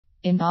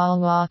In all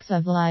walks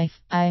of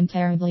life, I am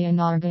terribly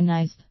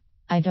unorganized.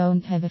 I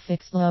don't have a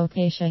fixed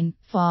location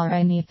for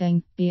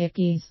anything, be it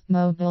keys,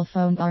 mobile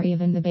phone, or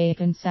even the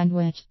bacon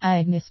sandwich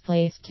I'd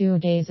misplaced 2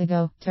 days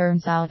ago.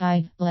 Turns out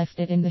I'd left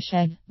it in the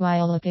shed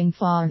while looking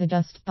for the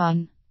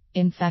dustpan.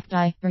 In fact,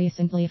 I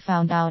recently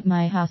found out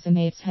my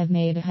housemates have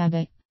made a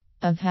habit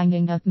of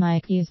hanging up my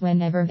keys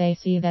whenever they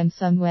see them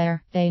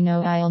somewhere they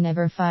know I'll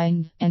never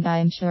find, and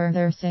I'm sure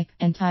they're sick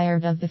and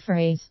tired of the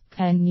phrase,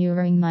 "Can you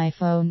ring my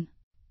phone?"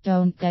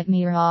 Don't get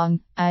me wrong,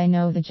 I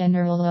know the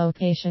general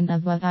location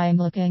of what I'm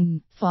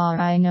looking for.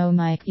 I know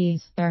my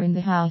keys are in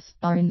the house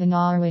or in the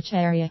Norwich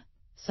area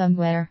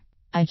somewhere.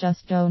 I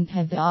just don't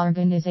have the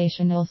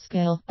organizational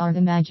skill or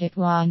the magic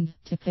wand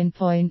to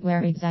pinpoint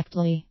where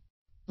exactly.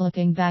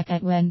 Looking back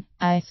at when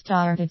I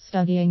started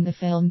studying the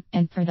film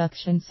and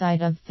production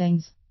side of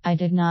things, I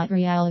did not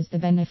realize the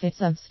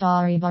benefits of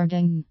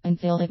storyboarding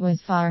until it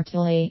was far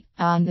too late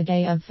on the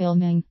day of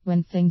filming,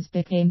 when things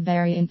became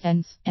very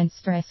intense and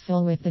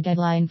stressful with the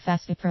deadline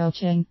fast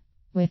approaching.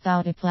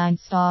 Without a planned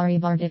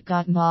storyboard, it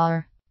got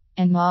more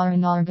and more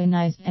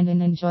unorganized and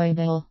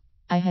unenjoyable.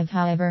 I have,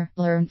 however,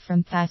 learned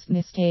from past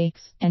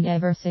mistakes and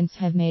ever since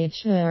have made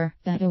sure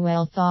that a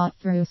well thought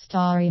through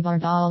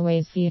storyboard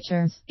always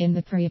features in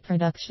the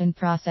pre-production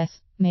process,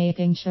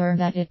 making sure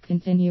that it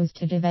continues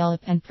to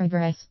develop and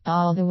progress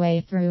all the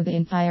way through the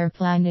entire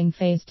planning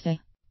phase to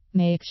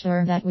make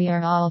sure that we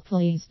are all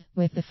pleased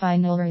with the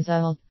final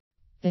result.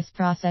 This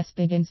process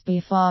begins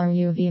before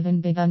you've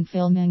even begun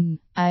filming.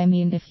 I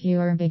mean, if you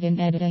were begin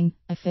editing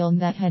a film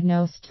that had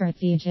no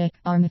strategic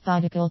or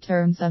methodical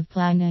terms of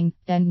planning,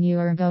 then you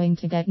are going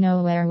to get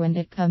nowhere when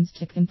it comes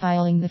to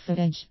compiling the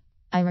footage.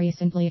 I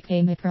recently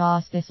came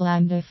across this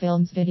Lambda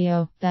Films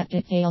video that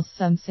details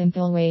some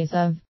simple ways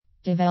of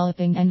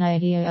developing an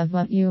idea of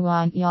what you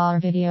want your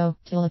video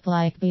to look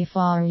like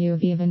before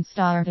you've even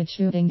started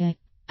shooting it.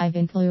 I've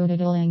included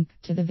a link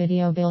to the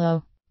video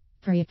below.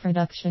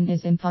 Pre-production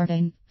is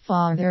important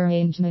for the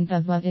arrangement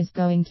of what is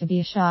going to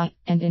be shot,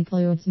 and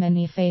includes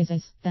many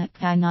phases that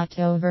cannot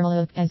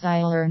overlook. As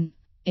I learn,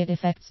 it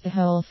affects the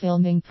whole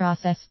filming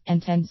process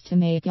and tends to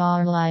make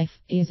your life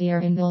easier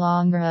in the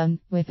long run,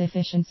 with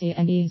efficiency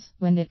and ease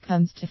when it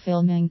comes to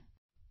filming.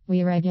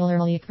 We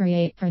regularly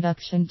create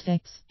production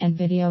tips and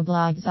video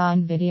blogs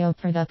on video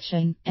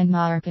production and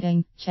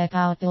marketing. Check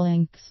out the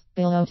links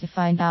below to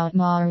find out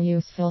more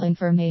useful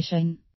information.